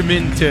talked him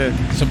into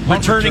some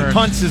returning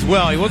punts as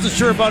well. He wasn't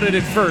sure about it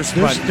at first,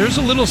 but there's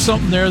a little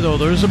something there, though.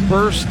 There's a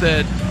burst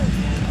that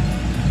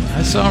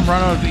I saw him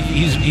run out of.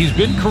 He's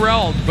been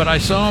corralled, but I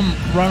saw him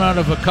run out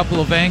of a couple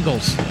of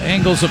angles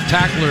of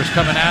tacklers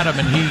coming at him,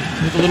 and he,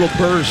 with a little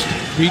burst,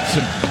 beats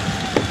him.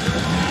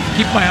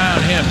 Keep my eye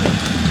on him.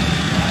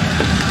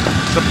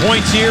 The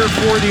points here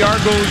for the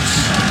Argos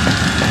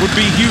would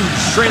be huge,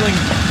 trailing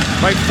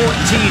by 14,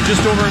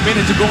 just over a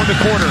minute to go in the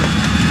quarter.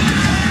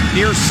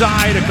 Near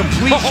side, a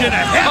completion,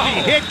 a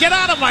heavy hit. Get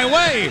out of my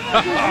way!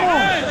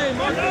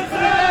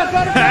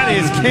 That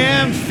is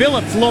Cam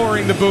Phillips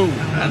lowering the boot.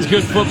 That's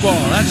good football.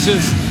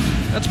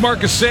 That's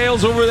Marcus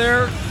Sales over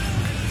there.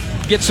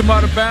 Gets him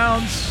out of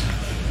bounds.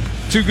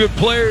 Two good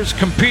players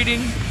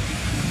competing.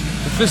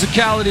 The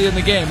physicality in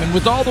the game. And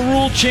with all the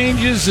rule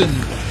changes and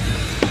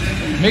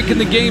making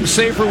the game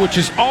safer, which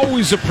is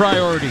always a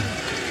priority,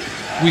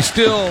 we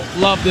still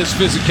love this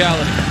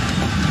physicality.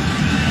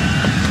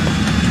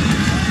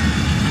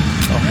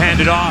 They'll hand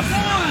it off,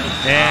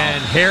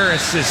 and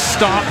Harris is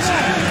stopped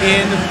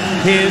in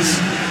his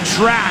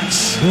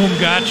tracks. Boom,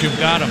 got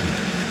him.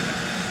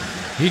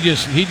 He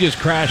just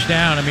crashed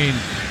down. I mean,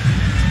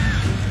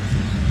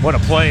 what a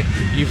play.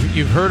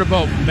 You've heard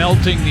about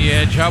melting the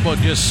edge. How about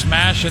just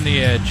smashing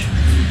the edge?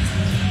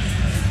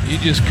 He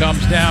just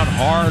comes down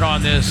hard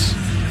on this,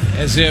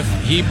 as if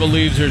he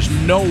believes there's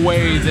no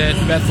way that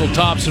Bethel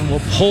Thompson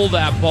will pull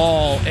that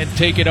ball and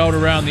take it out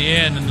around the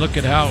end. And look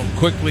at how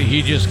quickly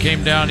he just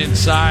came down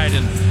inside.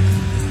 And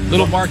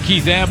little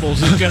Markeith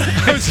Ambles is going to...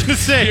 I was going to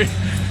say...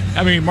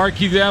 I mean,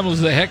 Markeith Ambles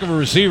is a heck of a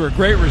receiver,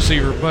 great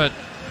receiver, but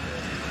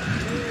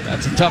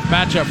that's a tough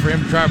matchup for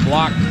him to try to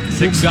block.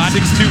 6'2",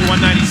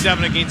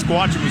 197 against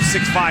Quadrum, who's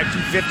 6'5",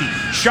 250.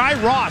 Shai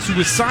Ross, who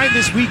was signed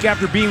this week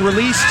after being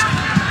released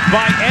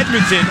by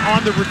Edmonton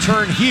on the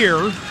return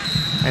here,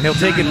 and he'll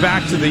take it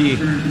back to the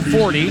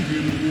 40.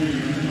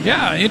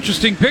 Yeah,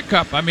 interesting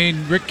pickup. I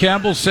mean, Rick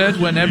Campbell said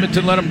when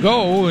Edmonton let him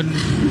go, and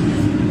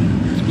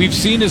we've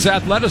seen his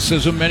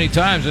athleticism many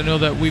times. I know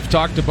that we've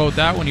talked about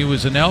that when he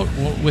was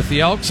with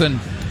the Elks, and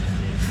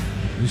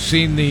we've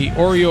seen the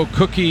Oreo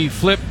cookie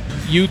flip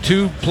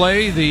YouTube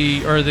play,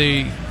 the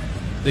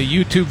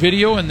YouTube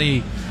video, and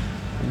the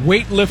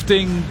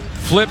weightlifting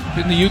flip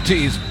in the UT.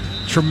 He's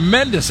a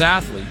tremendous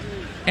athlete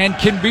and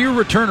can be a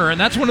returner, and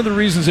that's one of the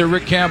reasons that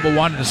Rick Campbell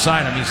wanted to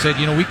sign him. He said,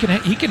 you know, he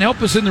can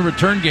help us in the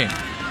return game.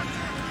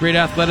 Great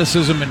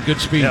athleticism and good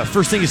speed. Yeah,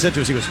 first thing he said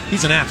to us, he goes,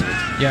 he's an athlete.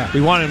 Yeah.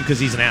 We wanted him because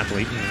he's an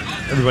athlete.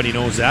 Everybody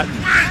knows that.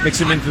 Mix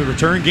him into the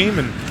return game,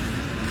 and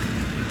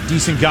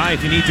decent guy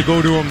if you need to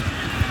go to him.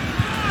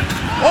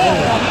 Oh,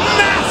 a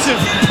massive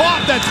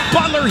pop. That's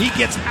Butler. He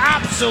gets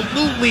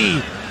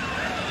absolutely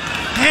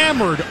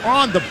hammered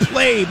on the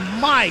play.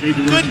 My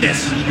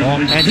goodness.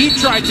 And he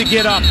tried to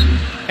get up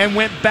and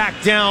went back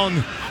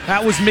down.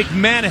 That was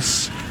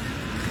McManus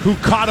who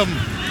caught him.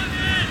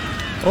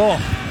 Oh.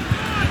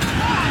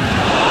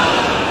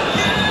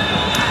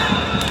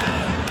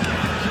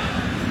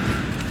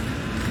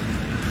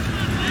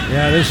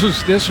 Yeah, this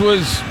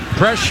was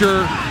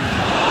pressure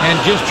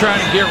and just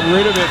trying to get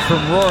rid of it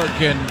from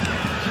Rourke, and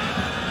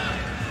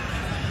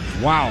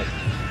wow.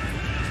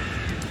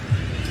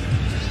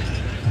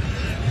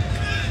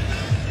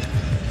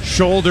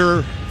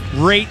 Shoulder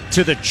right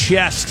to the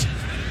chest.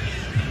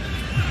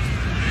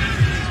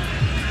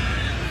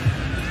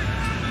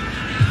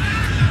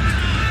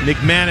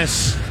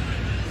 McManus,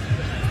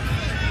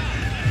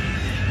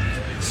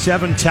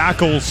 7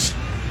 tackles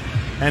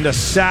and a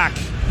sack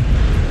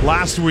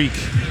last week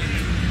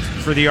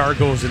for the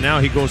Argos, and now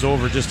he goes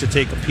over just to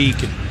take a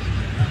peek and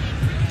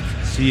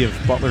see if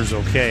Butler's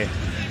okay.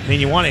 I mean,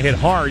 you want to hit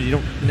hard. You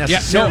don't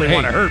necessarily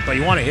want to hurt, but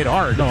you want to hit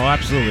hard. No,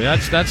 absolutely.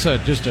 That's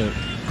just a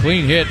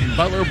clean hit, and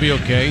Butler will be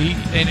okay.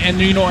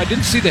 And you know, I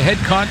didn't see the head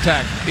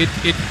contact.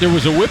 There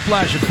was a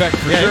whiplash effect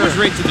for sure. It was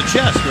right to the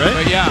chest, right?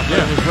 But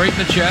it was right in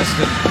the chest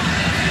and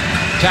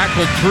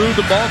tackled through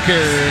the ball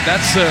carrier.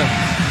 That's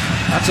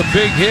a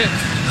big hit.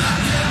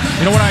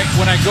 You know,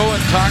 when I go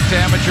and talk to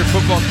amateur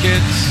football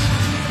kids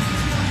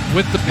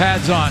with the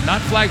pads on, not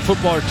flag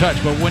football or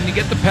touch, but when you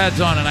get the pads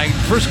on, and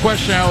first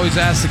question I always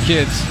ask the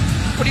kids,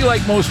 what do you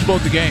like most about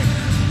the game?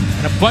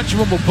 And a bunch of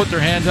them will put their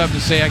hands up and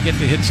say, I get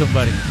to hit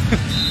somebody.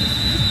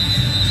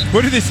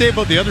 What do they say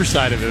about the other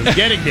side of it?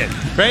 Getting hit,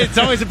 right? It's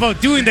always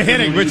about doing the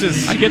hitting, which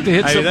is... I get to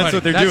hit somebody. That's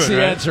what they're doing, That's the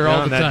right? answer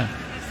all the time.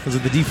 Those are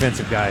the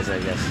defensive guys, I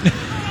guess.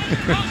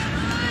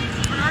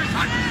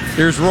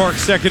 Here's Rourke,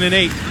 2nd and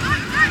 8.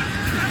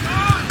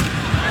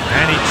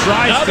 And he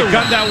tries to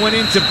gun that one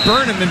into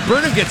Burnham, and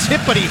Burnham gets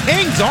hit, but he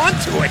hangs on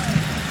to it.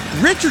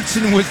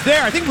 Richardson was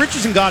there. I think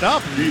Richardson got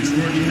up. I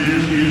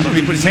don't know if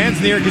he put his hands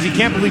in the air because he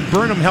can't believe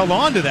Burnham held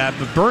on to that,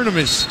 but Burnham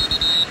is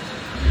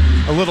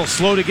a little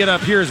slow to get up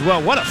here as well.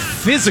 What a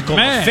physical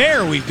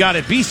affair we've got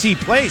at BC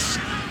Place.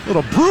 A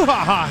little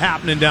brouhaha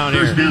happening down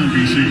here. First down,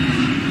 BC.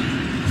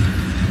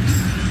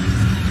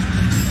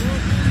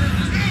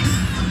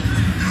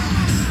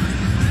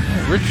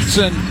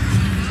 Richardson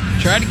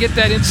trying to get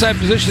that inside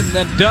position,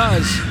 then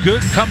does.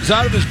 Good, comes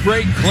out of his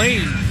break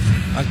clean.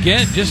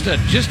 Again, just a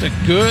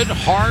good,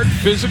 hard,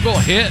 physical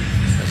hit.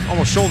 That's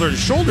almost shoulder to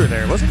shoulder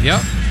there, wasn't it?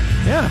 Yep.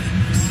 Yeah.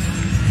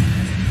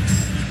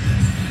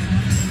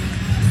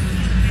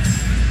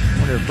 I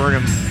wonder if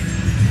Burnham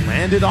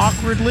landed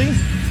awkwardly.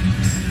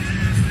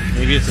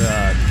 Maybe it's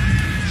a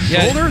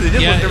shoulder?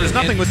 There was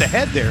nothing with the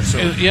head there. So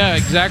yeah,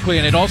 exactly.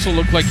 And it also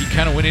looked like he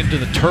kind of went into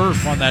the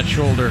turf on that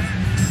shoulder.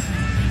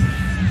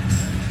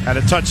 Had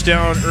a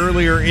touchdown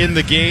earlier in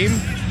the game.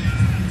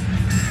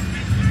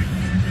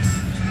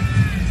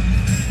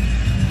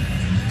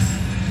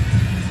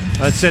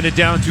 Let's send it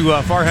down to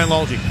Farhan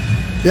Lalji.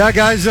 Yeah,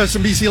 guys,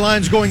 some BC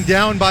Lions going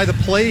down by the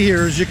play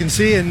here, as you can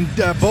see, and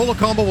Bo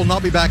Locombo will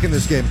not be back in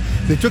this game.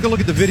 They took a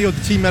look at the video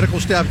the team medical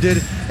staff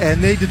did,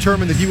 and they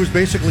determined that he was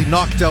basically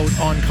knocked out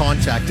on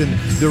contact. And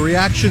the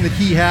reaction that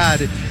he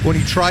had when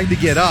he tried to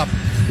get up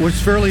was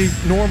fairly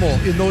normal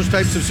in those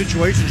types of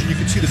situations. And you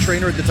could see the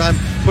trainer at the time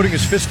putting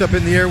his fist up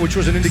in the air, which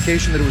was an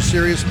indication that it was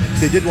serious.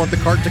 They did want the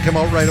cart to come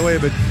out right away,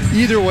 but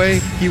either way,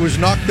 he was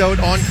knocked out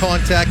on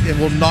contact and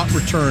will not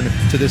return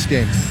to this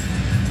game.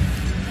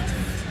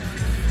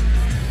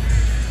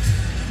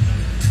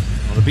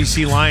 Well, the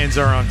BC Lions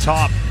are on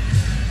top,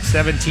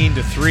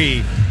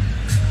 17-3,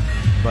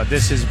 but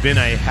this has been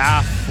a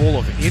half full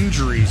of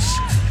injuries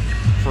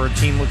for a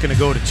team looking to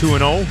go to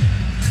 2-0.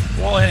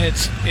 Well, and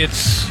it's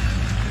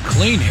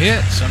clean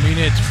hits. I mean,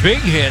 it's big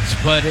hits,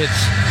 but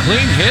it's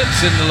clean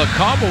hits. And the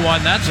Locombo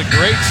one, that's a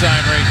great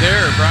sign right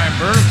there. Brian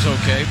Burnham's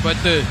okay,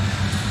 but the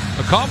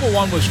Locombo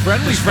one was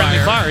friendly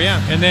fire.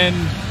 Yeah. And then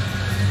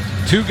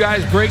two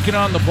guys breaking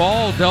on the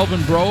ball,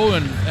 Delvin Breaux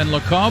and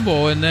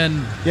Locombo, and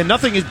then... Yeah,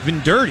 nothing has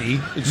been dirty.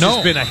 It's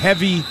just been a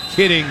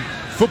heavy-hitting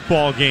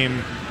football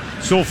game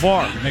so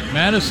far.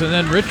 McManus and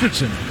then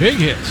Richardson, big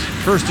hits.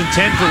 1st and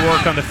 10 for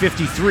Rourke on the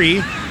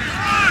 53.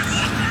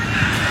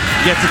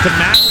 Gets it to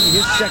Mackey,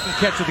 his second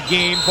catch of the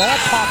game. Ball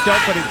popped out,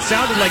 but it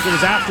sounded like it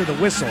was after the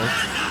whistle.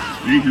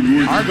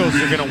 Argos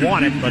are going to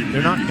want it, but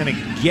they're not going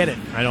to get it,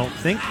 I don't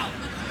think.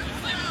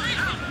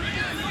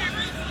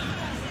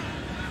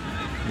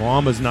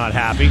 Moamba's not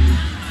happy.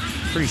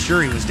 Pretty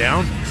sure he was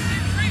down.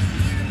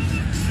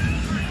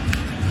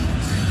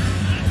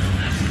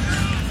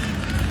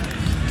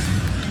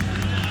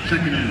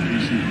 Second down,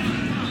 BC.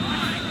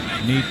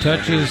 Knee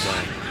touches.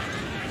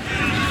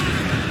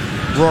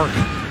 Rourke,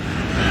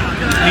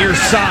 near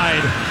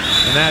side,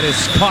 and that is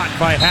caught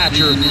by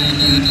Hatcher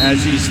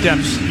as he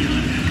steps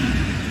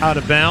out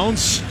of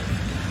bounds.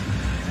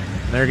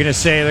 They're going to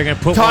say they're going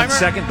to put Timer, 1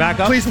 second back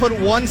up. Please put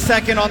 1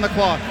 second on the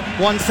clock.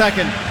 1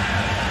 second.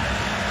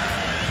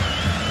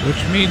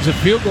 Which means a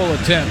field goal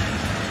attempt.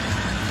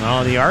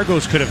 Well, the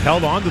Argos could have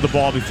held on to the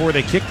ball before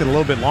they kicked it a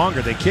little bit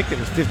longer. They kicked it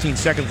with 15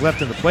 seconds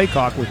left in the play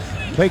clock, which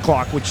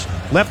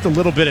left a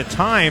little bit of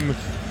time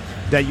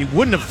that you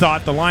wouldn't have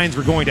thought the Lions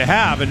were going to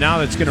have, and now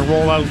that's going to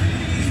roll out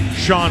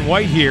Sean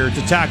White here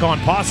to tack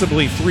on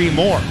possibly 3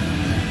 more.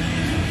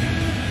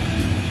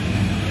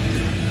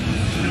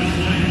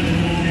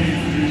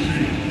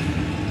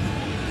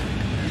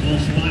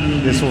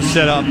 This will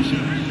set up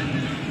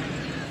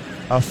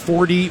a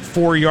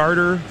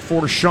 44-yarder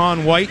for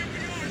Sean White.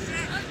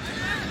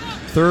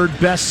 3rd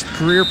best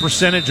career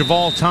percentage of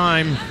all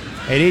time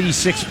at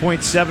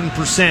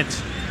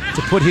 86.7%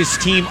 to put his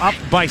team up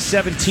by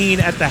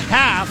 17 at the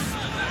half.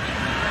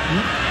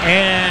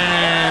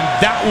 And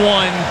that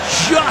one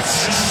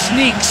just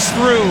sneaks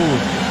through.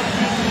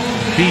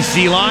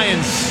 BC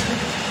Lions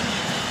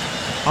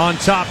on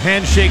top.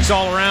 Handshakes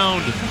all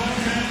around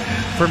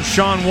from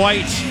Sean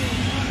White.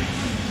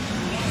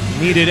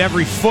 Needed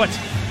every foot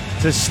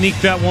to sneak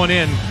that one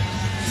in.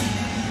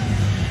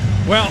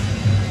 Well,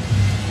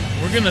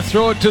 we're going to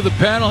throw it to the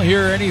panel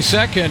here any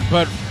second,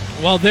 but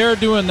while they're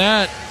doing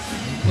that,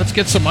 let's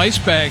get some ice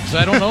bags.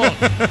 I don't know.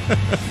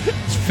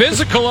 It's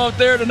physical out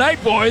there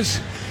tonight, boys.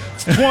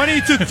 It's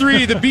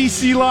 20-3. The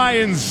BC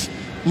Lions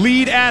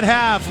lead at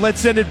half. Let's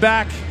send it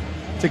back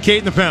to Kate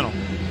in the panel.